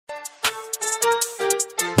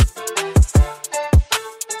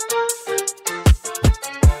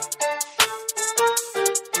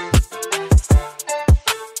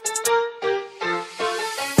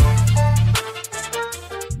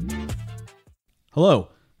Hello,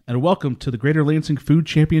 and welcome to the Greater Lansing Food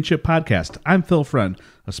Championship Podcast. I'm Phil Friend,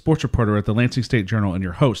 a sports reporter at the Lansing State Journal and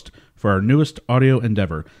your host for our newest audio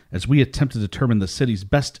endeavor as we attempt to determine the city's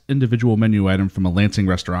best individual menu item from a Lansing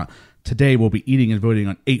restaurant. Today, we'll be eating and voting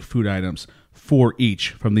on 8 food items, 4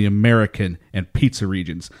 each from the American and pizza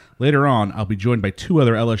regions. Later on, I'll be joined by 2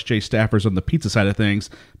 other LSJ staffers on the pizza side of things,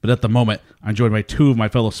 but at the moment, I'm joined by 2 of my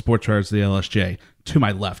fellow sportswriters of the LSJ. To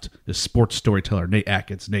my left is sports storyteller Nate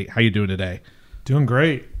Atkins. Nate, how you doing today? Doing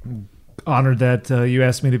great. Honored that you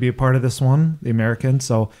asked me to be a part of this one, the American.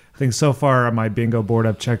 So I think so far on my bingo board,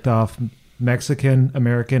 I've checked off Mexican,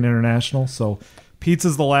 American, International. So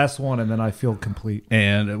pizza's the last one, and then I feel complete.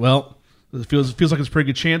 And, well, it feels like it's a pretty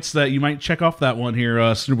good chance that you might check off that one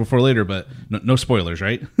here sooner before later, but no spoilers,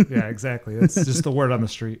 right? Yeah, exactly. It's just the word on the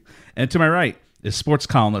street. And to my right is sports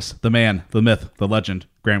columnist, the man, the myth, the legend,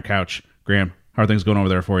 Graham Couch. Graham, how are things going over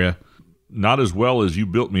there for you? Not as well as you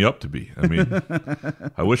built me up to be. I mean,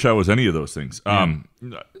 I wish I was any of those things. Happy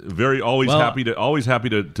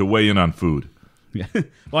to weigh in on food. Yeah.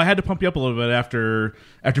 Well, I had to pump you up a little bit after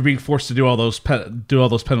being forced to do all those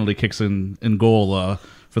penalty kicks in goal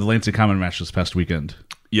for the Lansing Common match this past weekend.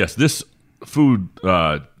 Yes, this food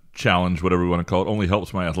challenge, whatever we want to call it, only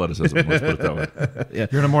helps my athleticism. Let's put it that way. Yeah.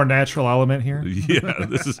 You're in a more natural element here. Yeah,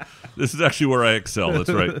 this is actually where I excel. That's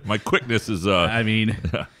right. My quickness is. I mean,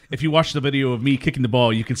 if you watch the video of me kicking the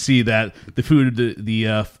ball, you can see that the food,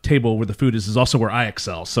 the table where the food is also where I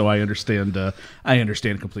excel. So I understand. I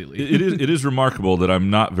understand completely. It is remarkable that I'm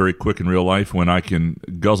not very quick in real life when I can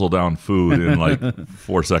guzzle down food in like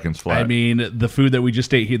 4 seconds flat. I mean, the food that we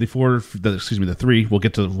just ate here, the 3. We'll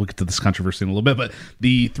get to this controversy in a little bit, but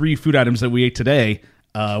the 3 food items that we ate today,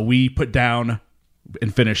 we put down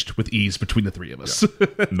and finished with ease between the 3 of us.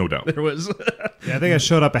 Yeah, no doubt. There was. Yeah, I think I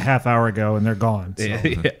showed up a half hour ago and they're gone. So.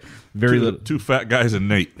 Yeah. Very little. 2 fat guys and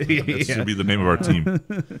Nate. That should be the name of our team.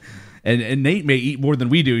 And Nate may eat more than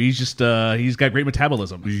we do. He's just he's got great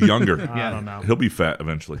metabolism. He's younger. I don't know. He'll be fat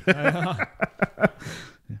eventually.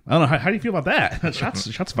 I don't know. How do you feel about that?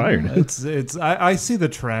 Shots fired. I see the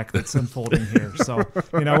track that's unfolding here. So,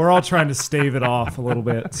 we're all trying to stave it off a little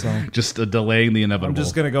bit. So just delaying the inevitable. I'm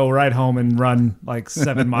just going to go right home and run like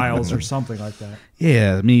 7 miles or something like that.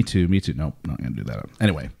 Yeah, me too. Nope, not going to do that.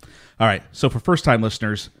 Anyway. All right. So for first-time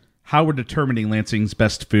listeners, how we're determining Lansing's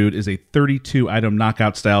best food is a 32-item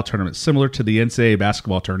knockout-style tournament similar to the NCAA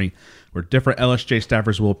basketball tourney, where different LSJ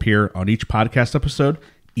staffers will appear on each podcast episode,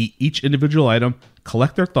 eat each individual item,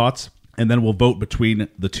 collect their thoughts, and then we'll vote between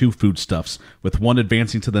the 2 foodstuffs, with one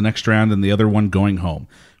advancing to the next round and the other one going home.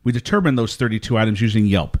 We determine those 32 items using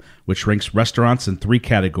Yelp, which ranks restaurants in 3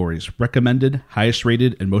 categories: recommended, highest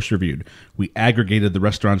rated, and most reviewed. We aggregated the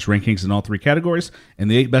restaurants' rankings in all 3 categories, and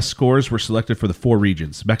the 8 best scores were selected for the 4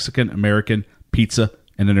 regions: Mexican, American, pizza,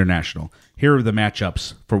 and international. Here are the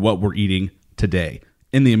matchups for what we're eating today.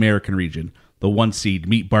 In the American region, the 1 seed,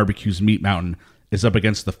 Meat Barbecue's Meat Mountain, is up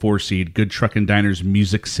against the 4 seed, Good Truckin Diner's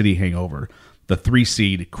Music City Hangover. The 3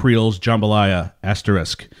 seed, Creole's Jambalaya *,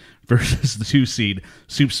 versus the 2 seed,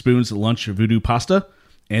 Soup Spoon's Lunch Voodoo Pasta.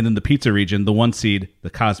 And in the pizza region, the 1 seed, the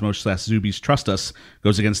Cosmos/Zoobie's Trust Us,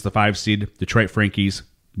 goes against the 5 seed, Detroit Frankie's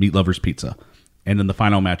Meat Lovers Pizza. And in the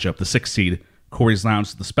final matchup, the 6 seed, Corey's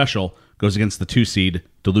Lounge The Special, goes against the 2 seed,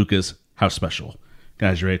 DeLuca's House Special.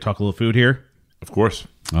 Guys, you ready to talk a little food here? Of course.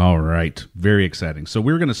 All right. Very exciting. So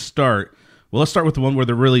we're going to start... Well, let's start with the one where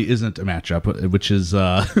there really isn't a matchup, which is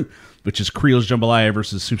Creole's Jambalaya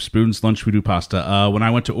versus Soup Spoon's Lunch Voodoo Pasta. When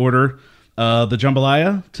I went to order the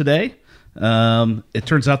Jambalaya today, it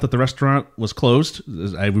turns out that the restaurant was closed.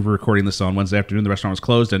 We were recording this on Wednesday afternoon. The restaurant was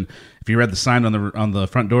closed, and if you read the sign on the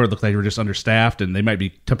front door, it looked like they were just understaffed, and they might be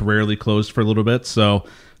temporarily closed for a little bit. So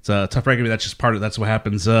it's a tough reckoning. That's what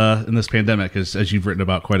happens in this pandemic, as you've written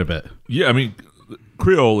about quite a bit. Yeah, I mean,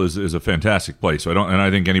 Creole is a fantastic place. So I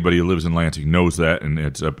think anybody who lives in Lansing knows that, and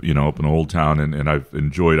it's up in Old Town, and I've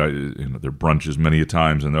enjoyed their brunches many a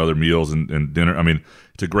times and their other meals and dinner. I mean,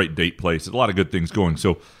 it's a great date place. There's a lot of good things going.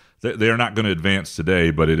 So they are not going to advance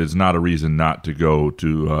today, but it is not a reason not to go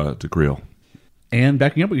to Creole. And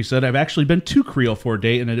backing up what you said, I've actually been to Creole for a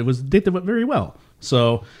date, and it was a date that went very well.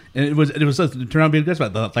 So, and it turned out to be good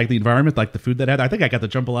about the environment, like the food that I had. I think I got the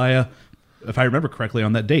jambalaya, if I remember correctly,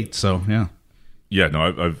 on that date. So yeah. Yeah,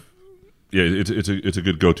 no, it's a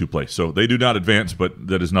good go-to place. So they do not advance, but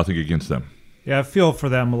that is nothing against them. Yeah, I feel for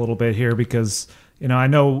them a little bit here because I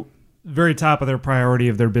know very top of their priority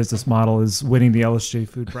of their business model is winning the LSJ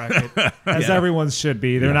food bracket, as everyone should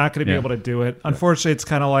be. They're not going to be able to do it. Unfortunately, it's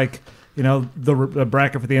kind of like, the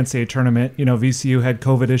bracket for the NCAA tournament. VCU had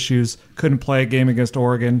COVID issues, couldn't play a game against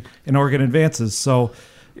Oregon, and Oregon advances. So,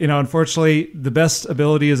 unfortunately, the best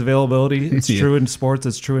ability is availability. It's true in sports.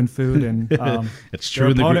 It's true in food. And it's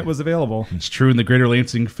true. Their opponent was available. It's true in the Greater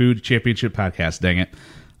Lansing Food Championship podcast. Dang it.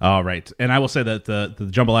 All right, and I will say that the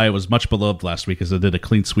Jambalaya was much beloved last week as it did a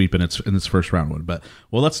clean sweep in its first round one. But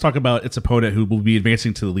let's talk about its opponent who will be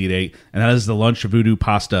advancing to the Elite Eight, and that is the Lunch Voodoo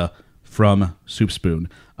Pasta from Soup Spoon.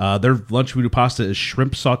 Their Lunch Voodoo Pasta is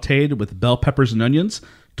shrimp sautéed with bell peppers and onions,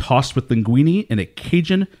 tossed with linguine in a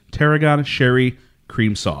Cajun tarragon sherry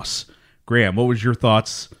cream sauce. Graham, what was your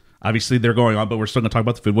thoughts? Obviously, they're going on, but we're still going to talk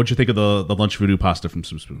about the food. What'd you think of the Lunch Voodoo Pasta from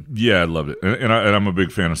Soup Spoon? Yeah, I loved it, and I'm a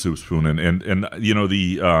big fan of Soup Spoon, and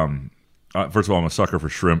first of all, I'm a sucker for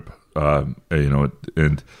shrimp, and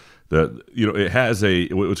it has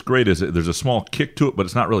what's great is there's a small kick to it, but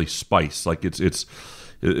it's not really spice. Like it's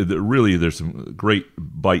really there's some great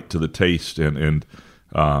bite to the taste, and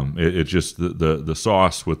it's just the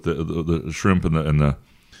sauce with the shrimp and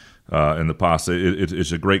the pasta.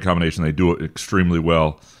 It's a great combination. They do it extremely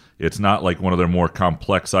well. It's not like one of their more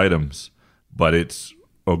complex items, but it's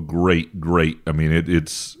a great. I mean,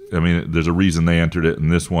 there's a reason they entered it in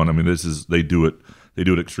this one. I mean, they do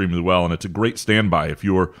it extremely well, and it's a great standby.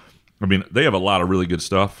 They have a lot of really good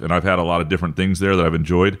stuff, and I've had a lot of different things there that I've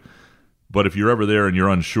enjoyed. But if you're ever there and you're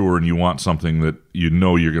unsure and you want something that you're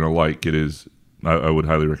going to like, I would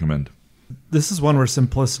highly recommend. This is one where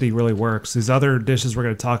simplicity really works. These other dishes we're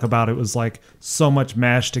going to talk about, it was like so much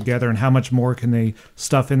mashed together, and how much more can they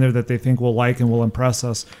stuff in there that they think we'll like and will impress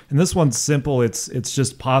us. And this one's simple. It's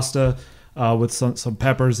just pasta with some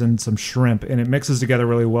peppers and some shrimp, and it mixes together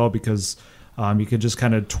really well because you could just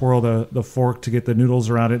kind of twirl the fork to get the noodles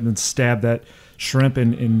around it and then stab that shrimp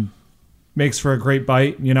and makes for a great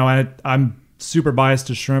bite. I'm super biased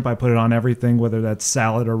to shrimp. I put it on everything, whether that's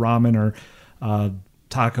salad or ramen or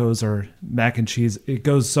tacos or mac and cheese. It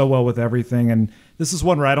goes so well with everything, and this is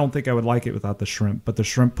one where I don't think I would like it without the shrimp, but the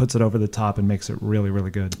shrimp puts it over the top and makes it really,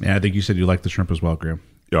 really good. Yeah, I think you said you like the shrimp as well, Graham.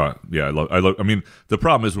 Yeah, I love. I mean, the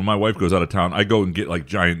problem is when my wife goes out of town, I go and get like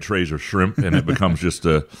giant trays of shrimp, and it becomes just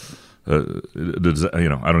I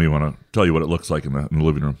don't even want to tell you what it looks like in the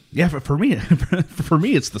living room. Yeah, for me,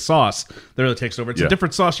 it's the sauce that really takes over. It's a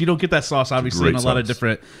different sauce. You don't get that sauce obviously in a lot of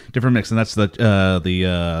different mix, and that's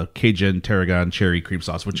the Cajun tarragon cherry cream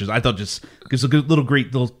sauce, which is I thought just gives a good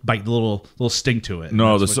great little bite, little sting to it.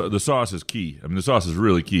 No, the sauce is key. I mean, the sauce is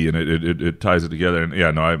really key, and it ties it together.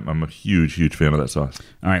 And I'm a huge fan of that sauce.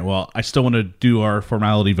 All right, well, I still want to do our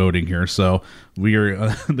formality voting here, so we are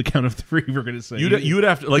on the count of three. We're going to say you would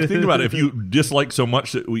have to think about it. If you dislike so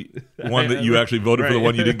much that you actually voted for the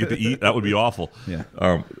one you didn't get to eat, that would be awful. Yeah,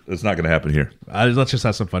 it's not going to happen here. Let's just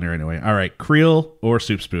have some fun here anyway. All right, Creole or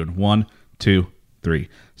Soup Spoon? 1, 2, 3.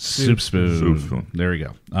 Soup Spoon. Soup Spoon. There we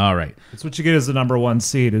go. All right. That's what you get as the number one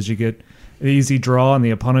seed, is you get an easy draw and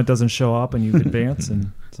the opponent doesn't show up and you advance,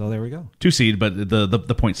 and so there we go. 2 seed, but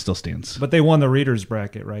the point still stands. But they won the readers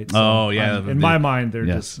bracket, right? So in my mind, they're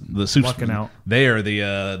just the Soup lucking out. They are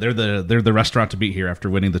they're the restaurant to beat here after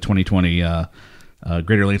winning the 2020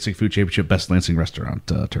 Greater Lansing Food Championship Best Lansing Restaurant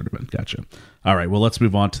Tournament. Gotcha. All right, well, let's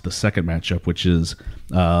move on to the second matchup, which is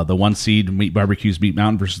the 1 seed Meat Barbecue's Meat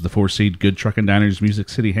Mountain versus the 4 seed Good Truckin Diner's Music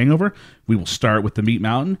City Hangover. We will start with the Meat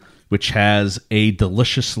Mountain, which has a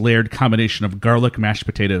delicious layered combination of garlic mashed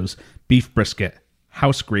potatoes, beef brisket,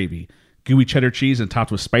 house gravy, gooey cheddar cheese, and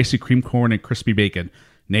topped with spicy cream corn and crispy bacon.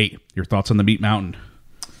 Nate, your thoughts on the Meat Mountain?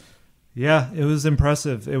 Yeah, it was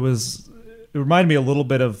impressive. It reminded me a little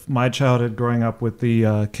bit of my childhood growing up with the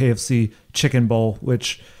KFC chicken bowl,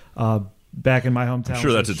 which back in my hometown. I'm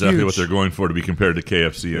sure that's exactly what they're going for, to be compared to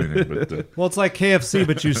KFC. But, well, it's like KFC,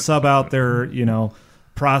 but you sub out their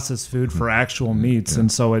processed food for actual meats, and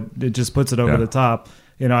so it just puts it over the top.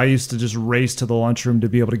 I used to just race to the lunchroom to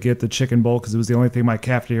be able to get the chicken bowl because it was the only thing my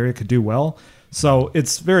cafeteria could do well. So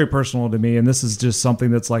it's very personal to me, and this is just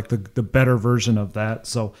something that's like the better version of that.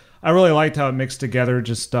 So I really liked how it mixed together.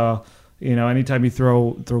 Just anytime you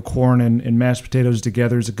throw corn and mashed potatoes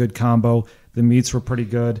together is a good combo. The meats were pretty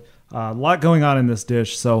good. A lot going on in this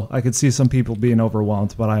dish, so I could see some people being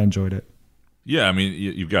overwhelmed, but I enjoyed it. Yeah, I mean,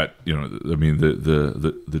 you've got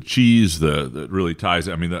the cheese that really ties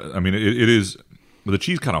it. It is. The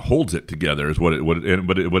cheese kind of holds it together, is what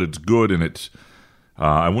it's good, and it's.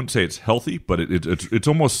 I wouldn't say it's healthy, but it's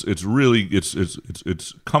almost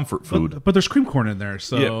it's comfort food. But there's cream corn in there,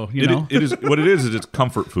 so it is what it is. It's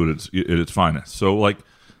comfort food. It's at its finest. So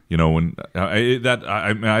when I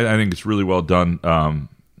think it's really well done.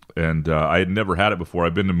 and I had never had it before.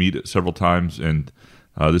 I've been to meet it several times, and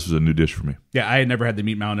this was a new dish for me. Yeah, I had never had the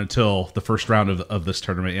meat mountain until the first round of this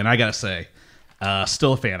tournament, and I gotta say,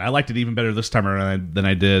 still a fan. I liked it even better this time around than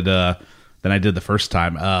I did the first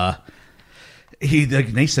time.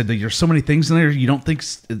 They said that there's so many things in there you don't think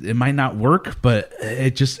it might not work, but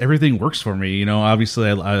it just everything works for me. You know, obviously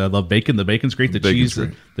I love bacon. The bacon's great.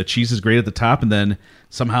 The cheese is great at the top, and then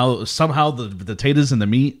somehow the potatoes and the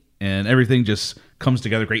meat and everything just comes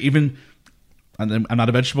together great. Even I'm not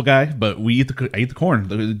a vegetable guy, but I eat the corn.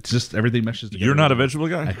 It's just everything meshes together. You're not a vegetable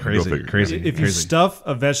guy? Crazy. If you stuff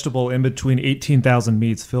a vegetable in between 18,000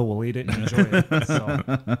 meats, Phil will eat it and enjoy it. So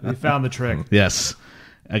we found the trick. Yes.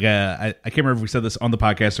 I can't remember if we said this on the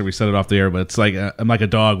podcast or we said it off the air, but it's like I'm like a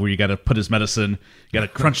dog where you got to put his medicine, you got to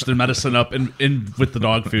crunch the medicine up in with the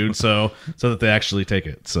dog food so that they actually take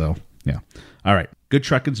it. So yeah. All right. Good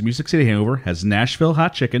Truckin's Music City Hangover has Nashville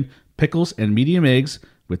hot chicken, pickles, and medium eggs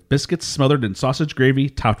with biscuits smothered in sausage gravy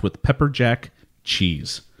topped with pepper jack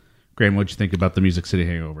cheese. Graham, what'd you think about the Music City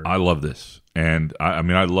Hangover? I love this, and I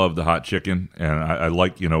mean I love the hot chicken, and I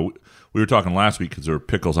like we were talking last week because there were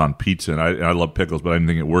pickles on pizza, and I love pickles, but I didn't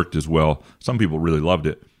think it worked as well. Some people really loved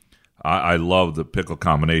it. I love the pickle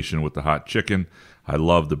combination with the hot chicken. I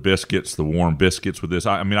love the biscuits, the warm biscuits with this.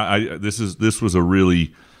 This was a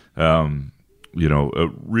really, a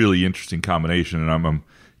really interesting combination, and I'm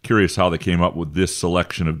curious how they came up with this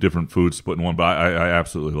selection of different foods to put in one. But I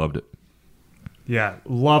absolutely loved it. Yeah,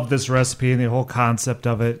 love this recipe and the whole concept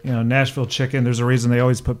of it. You know, Nashville chicken. There's a reason they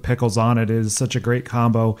always put pickles on it. It is such a great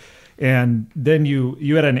combo. And then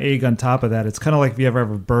you add an egg on top of that. It's kind of like if you ever have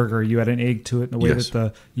a burger, you add an egg to it, and the way that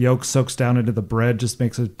the yolk soaks down into the bread just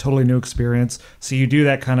makes a totally new experience. So you do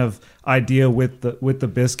that kind of idea with the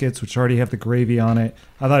biscuits, which already have the gravy on it.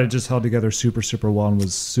 I thought it just held together super, super well and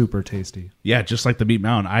was super tasty. Yeah, just like the meat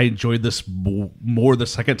mountain. I enjoyed this more the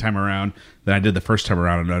second time around than I did the first time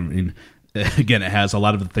around. And I mean, again, it has a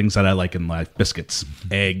lot of the things that I like in life: biscuits,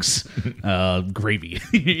 eggs, gravy.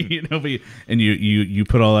 And you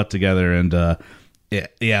put all that together, and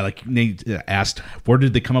like Nate asked, where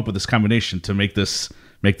did they come up with this combination to make this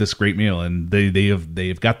great meal? And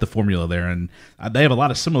they've got the formula there, and they have a lot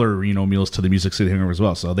of similar meals to the Music City Hangover as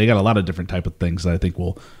well. So they got a lot of different type of things that I think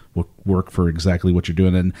will work for exactly what you're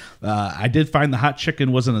doing. And I did find the hot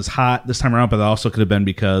chicken wasn't as hot this time around, but that also could have been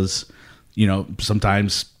because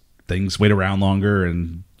sometimes things wait around longer,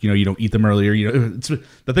 and you don't eat them earlier. It's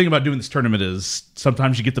the thing about doing this tournament is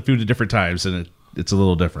sometimes you get the food at different times, and it's a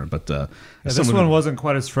little different. But this one wasn't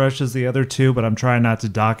quite as fresh as the other two, but I'm trying not to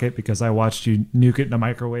dock it because I watched you nuke it in the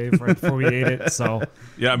microwave right before we ate it. So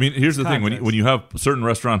yeah, I mean, here's the thing: when you have certain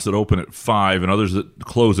restaurants that open at 5 and others that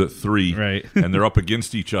close at 3, right, and they're up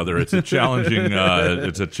against each other, it's a challenging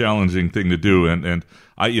thing to do. And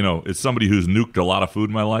I, as somebody who's nuked a lot of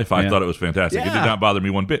food in my life, I thought it was fantastic. Yeah. It did not bother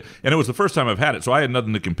me one bit, and it was the first time I've had it, so I had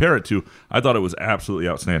nothing to compare it to. I thought it was absolutely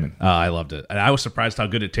outstanding. I loved it, and I was surprised how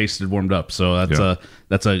good it tasted warmed up. So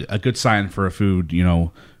that's a good sign for a food,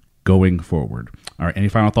 going forward. All right, any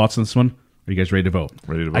final thoughts on this one? Are you guys ready to vote?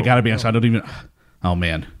 Ready to vote. I gotta be honest, I don't even. Oh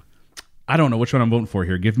man, I don't know which one I'm voting for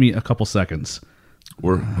here. Give me a couple seconds.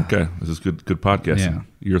 Okay. This is good podcasting. Yeah.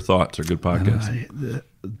 Your thoughts are good podcasting.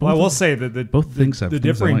 Well, I will say that both things have the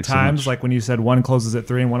differing times, like when you said one closes at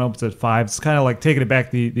 3 and one opens at 5, it's kind of like taking it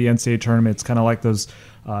back the NCAA tournament. It's kind of like those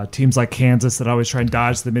teams like Kansas that always try and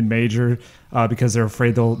dodge the mid-major because they're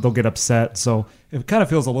afraid they'll get upset. So it kind of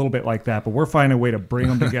feels a little bit like that, but we're finding a way to bring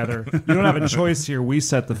them together. You don't have a choice here. We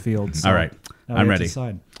set the field. So all right. I'm ready.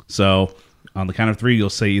 So on the count of 3, you'll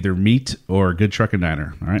say either meat or Good Truckin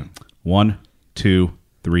Diner. All right. 1, 2,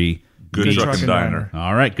 3. Good Truckin Diner.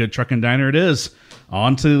 All right. Good Truckin Diner it is.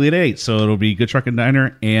 On to the Elite 8. So it'll be Good Truckin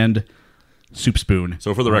Diner and Soup Spoon.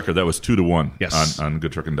 So for the record, that was 2-1. Yes. on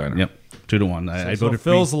Good Truckin Diner. Yep. 2-1. I voted for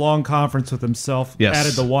Phil's long conference with himself. Yes.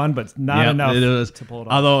 Added the 1, but not enough to pull it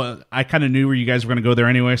off. Although I kind of knew where you guys were going to go there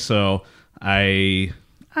anyway, so I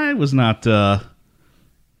was not.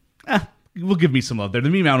 We'll give me some love there. The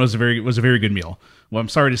meat mountain was a very good meal. Well, I'm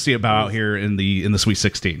sorry to see it bow out here in the Sweet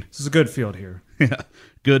 16. This is a good field here. Yeah,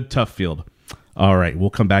 good tough field. All right, we'll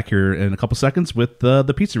come back here in a couple seconds with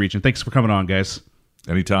the pizza region. Thanks for coming on, guys.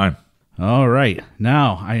 Anytime. All right,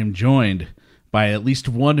 now I am joined by at least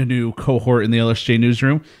one new cohort in the LSJ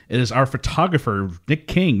newsroom. It is our photographer, Nick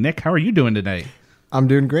King. Nick, how are you doing today? I'm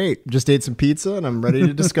doing great. Just ate some pizza, and I'm ready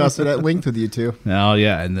to discuss it at length with you two. Oh,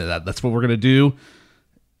 yeah, and that's what we're going to do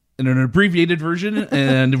in an abbreviated version,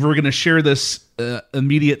 and we're going to share this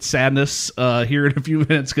immediate sadness here in a few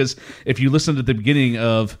minutes, because if you listen to the beginning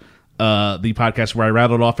of the podcast where I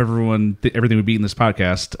rattled off everything we beat in this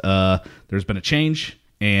podcast, there's been a change,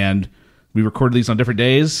 and we recorded these on different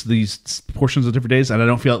days, these portions of different days, and I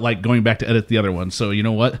don't feel like going back to edit the other one. So you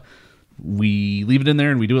know what? We leave it in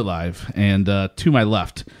there and we do it live. And to my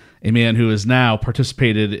left, a man who has now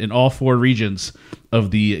participated in all 4 regions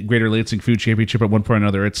of the Greater Lansing Food Championship at one point or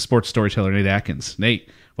another. It's sports storyteller Nate Atkins. Nate,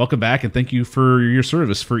 welcome back, and thank you for your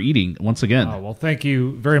service for eating once again. Oh, well, thank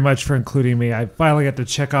you very much for including me. I finally got to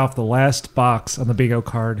check off the last box on the bingo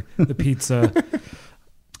card, the pizza.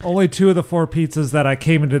 Only 2 of the 4 pizzas that I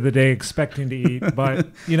came into the day expecting to eat. But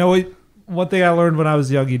you know what? One thing I learned when I was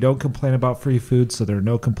young, you don't complain about free food, so there are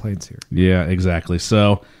no complaints here. Yeah, exactly.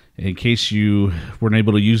 So in case you weren't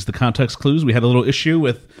able to use the context clues, we had a little issue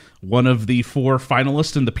with one of the 4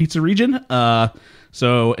 finalists in the pizza region.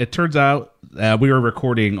 So it turns out we were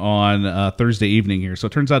recording on Thursday evening here. So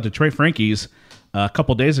it turns out Detroit Frankie's a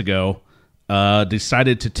couple days ago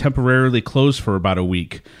decided to temporarily close for about a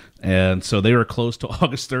week. And so they were closed till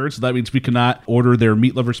August 3rd. So that means we cannot order their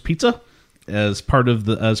meat lovers pizza as part of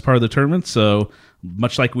the tournament. So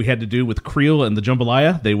much like we had to do with Creole and the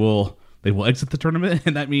Jambalaya, they will exit the tournament,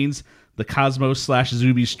 and that means the Cosmos /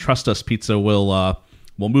 Zoobie's Trust Us Pizza will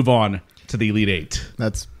move on to the Elite 8.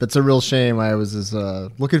 That's a real shame. I was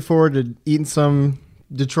looking forward to eating some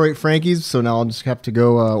Detroit Frankies, so now I'll just have to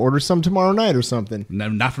go order some tomorrow night or something. No,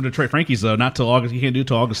 not from Detroit Frankie's though. Not till August. You can't do it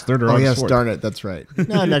till August 3rd or oh August yes, 4th. Darn it, that's right.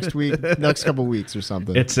 No, next week, next couple weeks or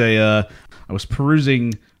something. It's I was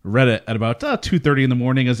perusing Reddit at about 2:30 in the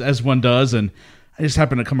morning, as one does, and I just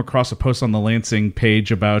happened to come across a post on the Lansing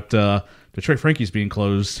page about Detroit Frankie's being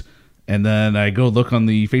closed, and then I go look on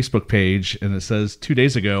the Facebook page, and it says 2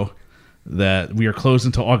 days ago that we are closed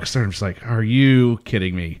until August 3rd. I'm just like, are you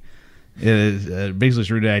kidding me? It is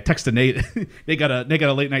basically rude. I texted Nate. Nate got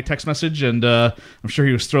a late night text message, and I'm sure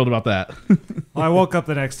he was thrilled about that. Well, I woke up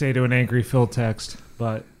the next day to an angry Phil text,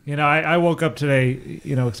 but I woke up today,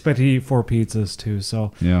 expecting to eat 4 pizzas too.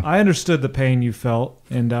 So yeah. I understood the pain you felt,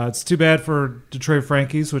 and it's too bad for Detroit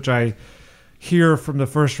Frankie's, which I hear from the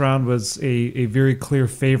first round was a very clear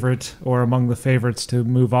favorite or among the favorites to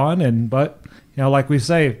move on. But like we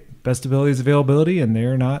say, best ability is availability, and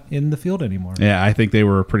they're not in the field anymore. Yeah, I think they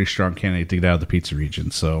were a pretty strong candidate to get out of the pizza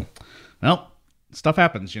region. So, well, stuff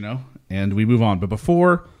happens, and we move on. But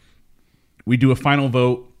before we do a final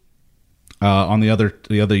vote on the other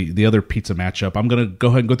pizza matchup, I'm going to go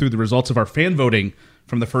ahead and go through the results of our fan voting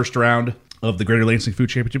from the first round of the Greater Lansing Food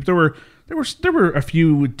Championship. There were a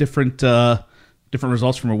few different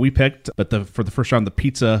results from what we picked, but for the first round, the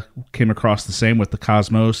pizza came across the same, with the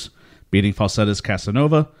Cosmos beating Falsetta's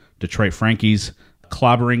Casanova, Detroit Frankie's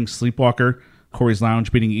clobbering Sleepwalker, Corey's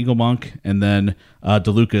Lounge beating Eagle Monk, and then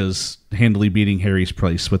DeLuca's handily beating Harry's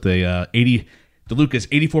Place with DeLuca's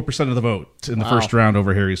 84% of the vote in the first round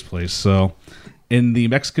over Harry's Place. So in the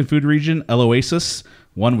Mexican food region, El Oasis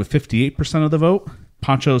won with 58% of the vote.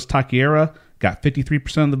 Pancho's Taquiera got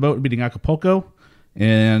 53% of the vote, beating Acapulco.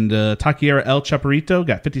 And Taquiera El Chaparrito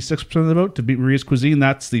got 56% of the vote to beat Maria's Cuisine.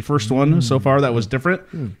 That's the first one so far that was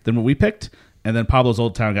different than what we picked. And then Pablo's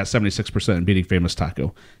Old Town got 76% in beating Famous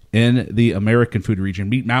Taco. In the American food region,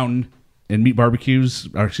 Meat Mountain and Meat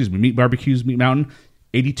Barbecues, Meat Mountain,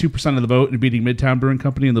 82% of the vote in beating Midtown Brewing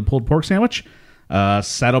Company in the pulled pork sandwich.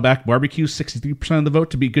 Saddleback Barbecue, 63% of the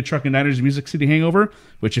vote to beat Good Truckin Diner's Music City Hangover,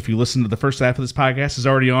 which, if you listen to the first half of this podcast, is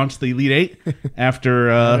already on to the Elite 8 after...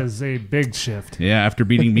 that is a big shift. Yeah, after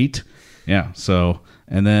beating Meat. Yeah, so...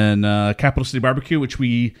 And then Capital City Barbecue, which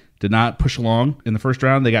we did not push along in the first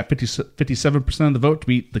round. They got 57% of the vote to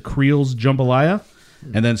beat the Creole's Jambalaya.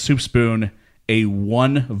 And then Soup Spoon, a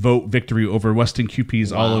 1-vote victory over Weston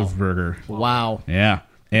QP's Olive Burger. Wow. Yeah.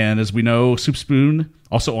 And as we know, Soup Spoon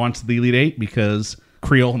also on to the Elite 8 because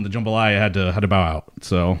Creole and the Jambalaya had to bow out.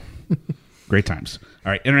 So, great times.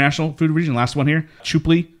 All right, International Food Region, last one here.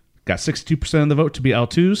 Chupley got 62% of the vote to beat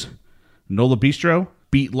Altus. Nola Bistro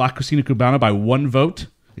beat La Cocina Cubana by 1 vote.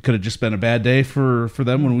 It could have just been a bad day for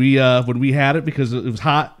them when we had it because it was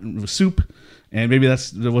hot, it was soup, and maybe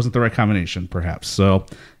that wasn't the right combination, perhaps. So,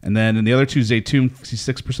 and then in the other two, Zaytoon,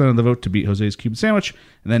 66% of the vote to beat Jose's Cuban Sandwich,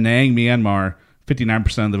 and then Nang Myanmar,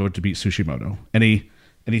 59% of the vote to beat Sushimoto.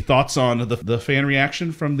 Any thoughts on the fan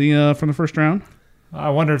reaction from the first round? I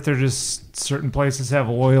wonder if they're just certain places have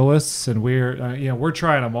loyalists, and we're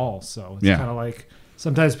trying them all. So it's kind of like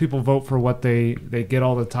sometimes people vote for what they get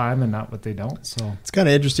all the time and not what they don't. So it's kind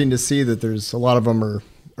of interesting to see that there's a lot of them are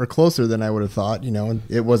closer than I would have thought. And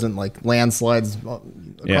it wasn't like landslides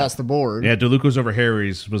across the board. Yeah, DeLuca's over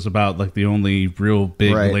Harry's was about like the only real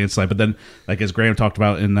big landslide. But then, like as Graham talked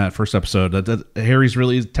about in that first episode, that Harry's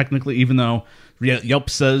really technically, even though Yelp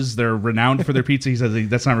says they're renowned for their pizza, he says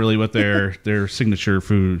that's not really what their signature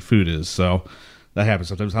food is. So That happens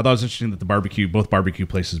sometimes. I thought it was interesting that both barbecue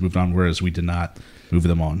places moved on, whereas we did not move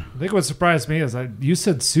them on. I think what surprised me is you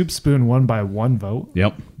said Soup Spoon won by 1 vote.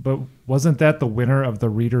 Yep. But wasn't that the winner of the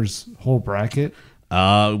readers' whole bracket?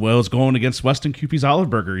 Well, it's going against Weston Cupie's Olive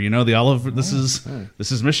Burger. You know, the olive. This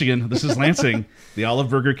is Michigan. This is Lansing. The Olive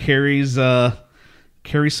Burger carries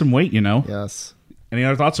some weight. You know. Yes. Any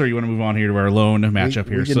other thoughts, or you want to move on here to our lone matchup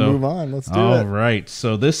here? We can move on. Let's do it. All right.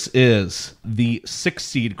 So this is the 6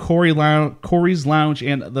 seed Corey's Lounge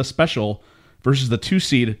and the Special versus the 2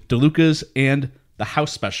 seed DeLuca's and the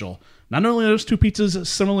House Special. Not only are those two pizzas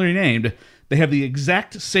similarly named, they have the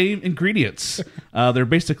exact same ingredients. They're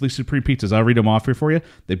basically supreme pizzas. I'll read them off here for you.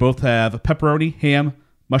 They both have pepperoni, ham,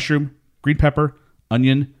 mushroom, green pepper,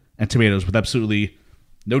 onion, and tomatoes with absolutely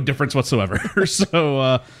no difference whatsoever.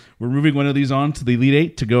 So we're moving one of these on to the Elite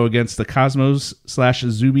 8 to go against the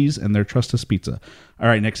Cosmos/Zoobies and their Trust Us Pizza. All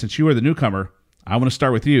right, Nick, since you are the newcomer, I want to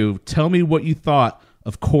start with you. Tell me what you thought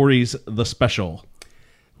of Corey's The Special.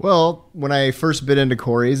 Well, when I first bit into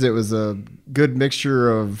Corey's, it was a good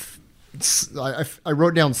mixture of... I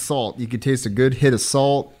wrote down salt. You could taste a good hit of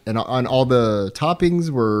salt, and on all the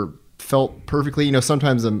toppings felt perfectly. You know,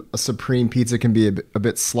 sometimes a supreme pizza can be a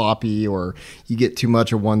bit sloppy, or you get too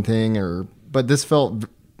much of one thing. But this felt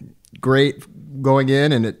great going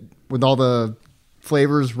in, and with all the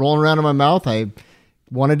flavors rolling around in my mouth, I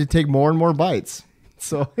wanted to take more and more bites.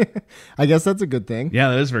 So I guess that's a good thing. Yeah,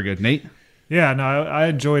 that is very good. Nate? Yeah, no, I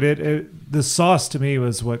enjoyed it. The sauce to me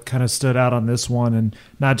was what kind of stood out on this one, and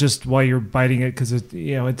not just while you're biting it, because it's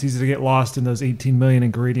easy to get lost in those 18 million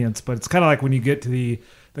ingredients. But it's kind of like when you get to the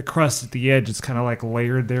crust at the edge, it's kind of like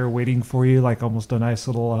layered there, waiting for you, like almost a nice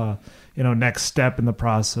little next step in the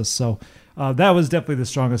process. So that was definitely the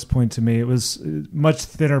strongest point to me. It was much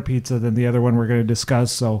thinner pizza than the other one we're going to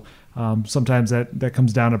discuss. So sometimes that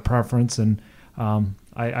comes down to preference, and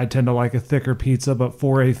I tend to like a thicker pizza, but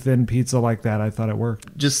for a thin pizza like that, I thought it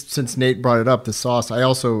worked. Just since Nate brought it up, the sauce, I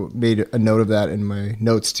also made a note of that in my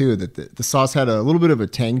notes too, that the sauce had a little bit of a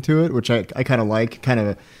tang to it, which I kind of like.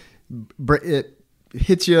 It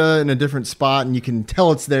hits you in a different spot, and you can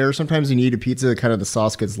tell it's there. Sometimes when you eat a pizza, kind of the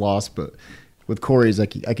sauce gets lost, but with Corey's, I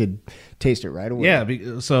could taste it right away.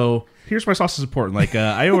 Yeah, so here's why sauce is important. Like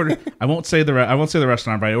I won't say the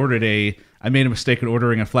restaurant, but I made a mistake in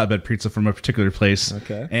ordering a flatbread pizza from a particular place.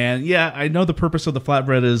 Okay. And yeah, I know the purpose of the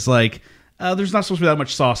flatbread is like there's not supposed to be that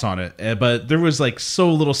much sauce on it, but there was like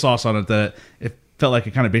so little sauce on it that it felt like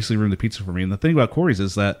it kind of basically ruined the pizza for me. And the thing about Corey's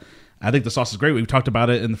is that I think the sauce is great. We talked about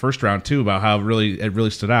it in the first round too, about how it really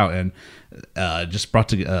stood out and just brought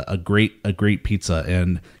to a great pizza.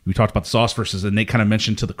 And we talked about the sauce versus, and Nate kind of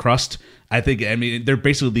mentioned to the crust. I mean, they're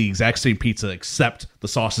basically the exact same pizza except the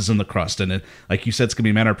sauce is in the crust. And like you said, it's gonna be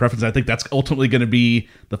a matter of preference. I think that's ultimately going to be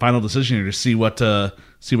the final decision here to see what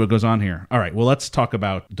goes on here. All right, well, let's talk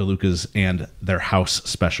about DeLuca's and their house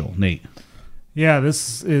special. Nate. Yeah,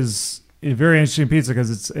 this is a very interesting pizza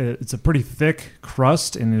because it's a pretty thick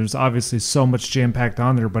crust, and there's obviously so much jam-packed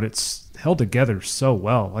on there, but it's held together so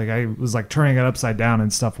well. Like I was like turning it upside down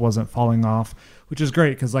and stuff wasn't falling off, which is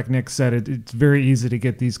great because like Nick said, it's very easy to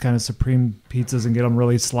get these kind of supreme pizzas and get them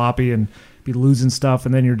really sloppy and be losing stuff,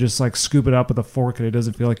 and then you're just like scoop it up with a fork and it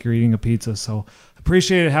doesn't feel like you're eating a pizza. So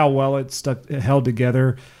appreciated how well it held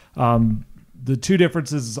together. The two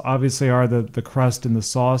differences obviously are the crust and the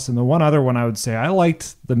sauce. And the one other one I would say, I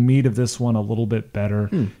liked the meat of this one a little bit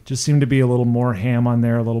better. Just seemed to be a little more ham on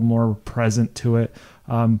there, a little more present to it.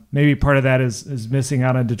 Maybe part of that is missing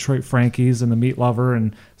out on Detroit Frankie's and the meat lover.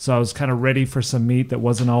 And so I was kind of ready for some meat that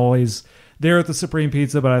wasn't always there at the Supreme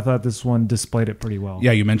Pizza, but I thought this one displayed it pretty well.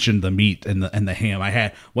 Yeah, you mentioned the meat and the ham. I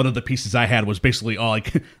had one of the pieces I had was basically all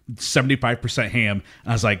like 75% ham.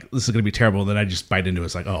 I was like, this is going to be terrible. And then I just bite into it.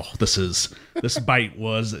 It's like, oh, this bite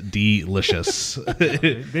was delicious.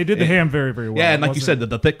 They did the ham very, very well. Yeah, and like you said,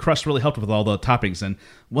 the thick crust really helped with all the toppings. And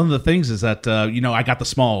one of the things is that I got the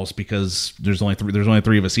smalls because there's only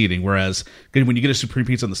three of us eating. Whereas when you get a Supreme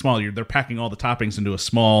Pizza in the small, they're packing all the toppings into a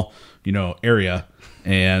small area.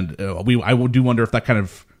 And I do wonder if that kind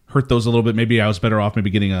of hurt those a little bit. Maybe I was better off maybe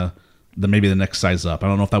getting the next size up. I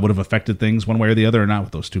don't know if that would have affected things one way or the other or not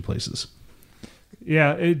with those two places.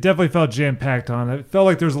 Yeah, it definitely felt jam-packed on. It felt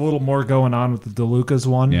like there's a little more going on with the DeLuca's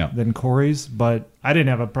one than Corey's, but I didn't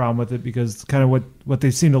have a problem with it because kind of what they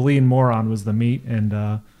seemed to lean more on was the meat, and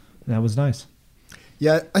that was nice.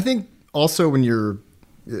 Yeah, I think also when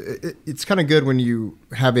it's kind of good when you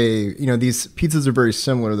have these pizzas are very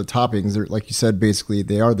similar. The toppings are, like you said, basically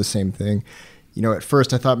they are the same thing. At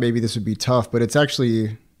first I thought maybe this would be tough, but it's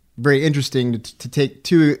actually very interesting to take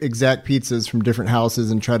two exact pizzas from different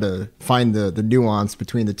houses and try to find the nuance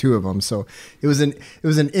between the two of them. So it was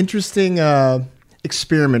an interesting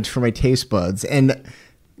experiment for my taste buds. And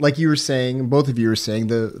like you were saying, both of you were saying,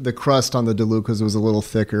 the crust on the DeLucas was a little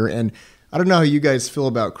thicker. And I don't know how you guys feel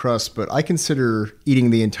about crust, but I consider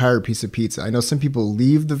eating the entire piece of pizza. I know some people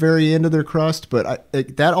leave the very end of their crust, but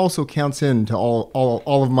that also counts into all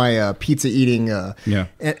of my pizza eating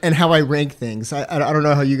and how I rank things. I don't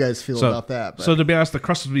know how you guys feel about that. But. So to be honest, the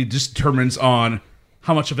crust would be just determines on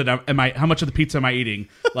how much of it how much of the pizza am I eating?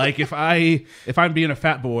 Like if I'm being a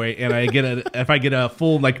fat boy and if I get a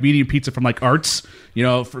full like medium pizza from like Arts,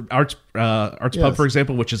 for Arts Pub, for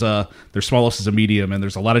example, which is their smallest is a medium, and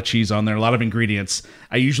there's a lot of cheese on there, a lot of ingredients.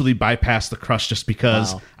 I usually bypass the crust just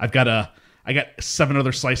because I got 7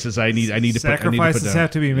 other slices I need to put. Sacrifices have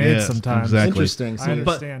to be made sometimes. Exactly. Interesting. I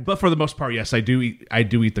understand. But for the most part, yes, I do eat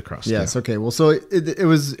the crust. Yes. Okay. Well, so it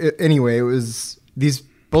was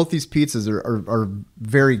both these pizzas are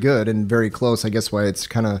very good and very close. I guess why it's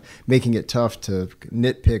kind of making it tough to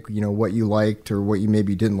nitpick, what you liked or what you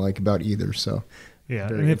maybe didn't like about either. So, yeah.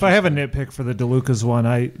 And if I have a nitpick for the DeLuca's one,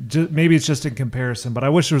 maybe it's just in comparison, but I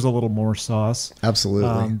wish there was a little more sauce.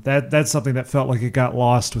 Absolutely. That's something that felt like it got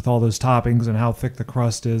lost with all those toppings and how thick the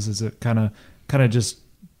crust is. Is it kind of just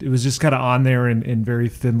it was just kind of on there and very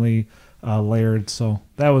thinly layered, so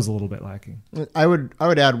that was a little bit lacking. I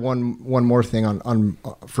would add one more thing on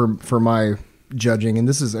for my judging, and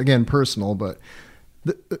this is again personal, but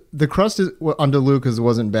the crust on DeLuca's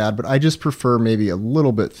wasn't bad, but I just prefer maybe a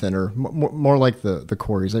little bit thinner, more like the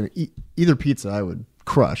Corey's. I mean, either pizza I would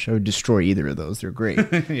crush. I would destroy either of those. They're great.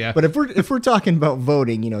 Yeah. But if we're talking about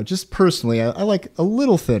voting, just personally, I like a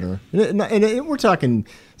little thinner, and we're talking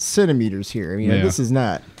centimeters here. I mean, this is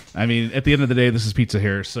not. I mean, at the end of the day, this is pizza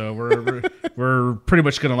here, so we're pretty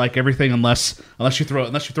much gonna like everything unless you throw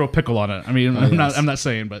a pickle on it. I mean, I'm not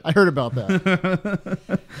saying, but I heard about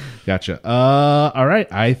that. Gotcha. All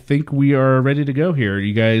right, I think we are ready to go here.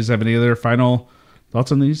 You guys have any other final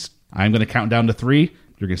thoughts on these? I'm gonna count down to 3.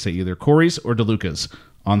 You're gonna say either Corey's or DeLuca's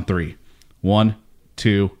on 3. 1,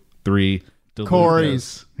 2, 3. DeLuca's.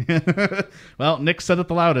 Corey's. Well, Nick said it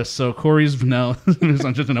the loudest, so Corey's no.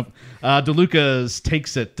 DeLuca's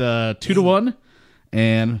takes it 2-1,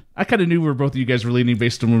 and I kind of knew where both of you guys were leaning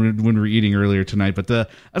based on when we were eating earlier tonight, but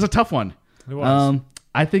that's a tough one. It was.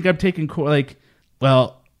 I think I'm taking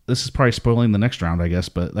this is probably spoiling the next round, I guess,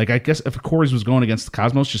 but I guess if Corey's was going against the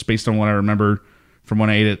Cosmos, just based on what I remember from when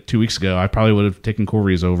I ate it 2 weeks ago, I probably would have taken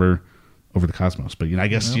Corey's over the Cosmos, but I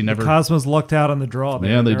guess you never. The Cosmos lucked out on the draw.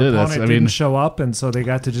 Yeah, they did. Opponent didn't show up, and so they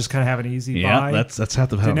got to just kind of have an easy buy. That's half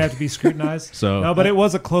the Didn't have to be scrutinized. So no, but it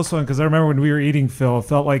was a close one because I remember when we were eating, Phil, it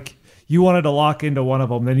felt like you wanted to lock into one of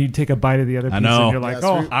them, then you'd take a bite of the other piece, and you're like,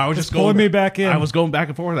 I was just pulling me back in. I was going back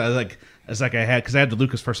and forth. I had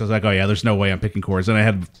DeLuca's first. I was like, oh yeah, there's no way I'm picking Corey's. And I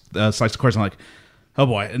had a slice of Corey's. I'm like, oh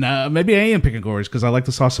boy, and maybe I am picking Corey's because I like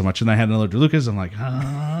the sauce so much. And I had another DeLuca's. I'm like,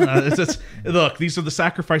 look, these are the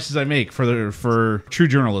sacrifices I make for true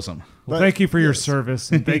journalism. Well, thank you for your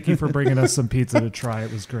service, and thank you for bringing us some pizza to try.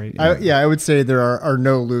 It was great. I would say there are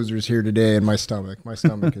no losers here today in my stomach. My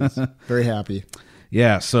stomach is very happy.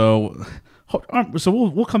 Yeah, so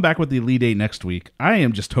we'll come back with the Elite 8 next week. I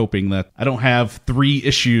am just hoping that I don't have 3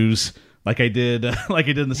 issues like I did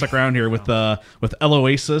in the second round here with El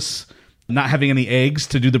Oasis not having any eggs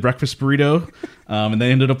to do the breakfast burrito, and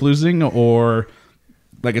they ended up losing, or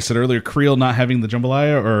like I said earlier, Creole not having the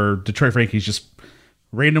jambalaya, or Detroit Frankie's just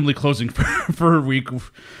randomly closing for a week in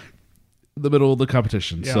the middle of the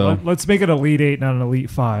competition. Yeah, so let's make it Elite 8, not an Elite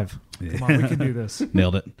 5. Come on, we can do this.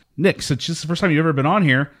 Nailed it. Nick, since this is the first time you've ever been on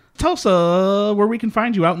here, tell us where we can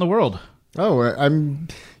find you out in the world. Oh, I'm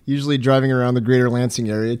usually driving around the greater Lansing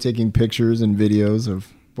area, taking pictures and videos of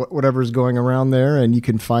whatever's going around there, and you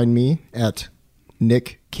can find me at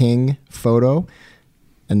Nick King Photo,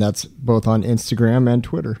 and that's both on Instagram and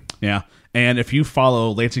Twitter. Yeah. And if you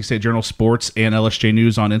follow Lansing State Journal Sports and LSJ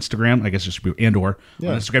News on Instagram, I guess it should be on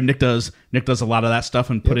Instagram, Nick does a lot of that stuff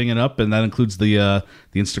and putting it up, and that includes the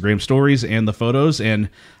Instagram stories and the photos. And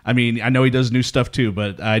I mean, I know he does new stuff too,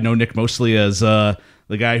 but I know Nick mostly as the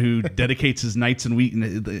guy who dedicates his nights and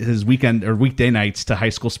his weekend or weekday nights to high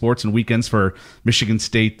school sports and weekends for Michigan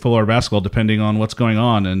State football or basketball, depending on what's going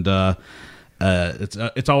on. And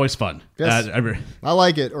it's always fun. Yes. I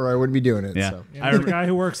like it, or I wouldn't be doing it. Yeah. So. As a guy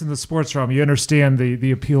who works in the sports realm, you understand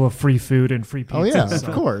the appeal of free food and free pizza. Oh yeah, so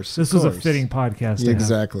of course. This was a fitting podcast. Yeah,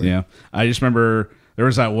 exactly. Yeah, I just remember there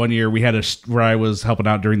was that one year we had where I was helping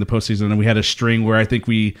out during the postseason, and we had a string where I think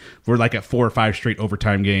we were like at 4 or 5 straight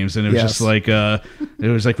overtime games, and it was just like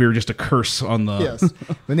we were just a curse on the. Yes,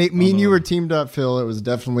 when me and you were teamed up, Phil, it was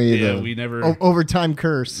definitely we never overtime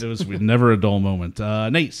curse. It was never a dull moment.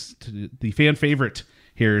 Nate, the fan favorite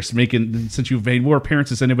here. Since you've made more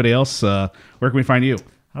appearances than anybody else, where can we find you?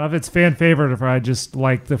 I don't know if it's fan favorite or if I just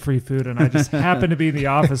like the free food and I just happen to be in the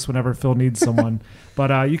office whenever Phil needs someone.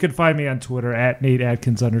 But you can find me on Twitter at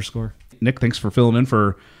 @NateAtkins_. Nick, thanks for filling in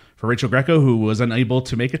for Rachel Greco, who was unable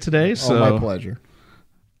to make it today. So my pleasure.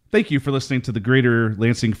 Thank you for listening to the Greater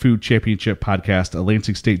Lansing Food Championship podcast, a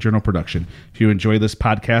Lansing State Journal production. If you enjoy this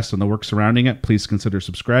podcast and the work surrounding it, please consider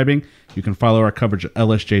subscribing. You can follow our coverage at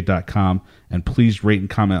lsj.com, and please rate and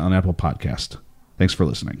comment on Apple Podcast. Thanks for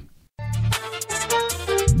listening.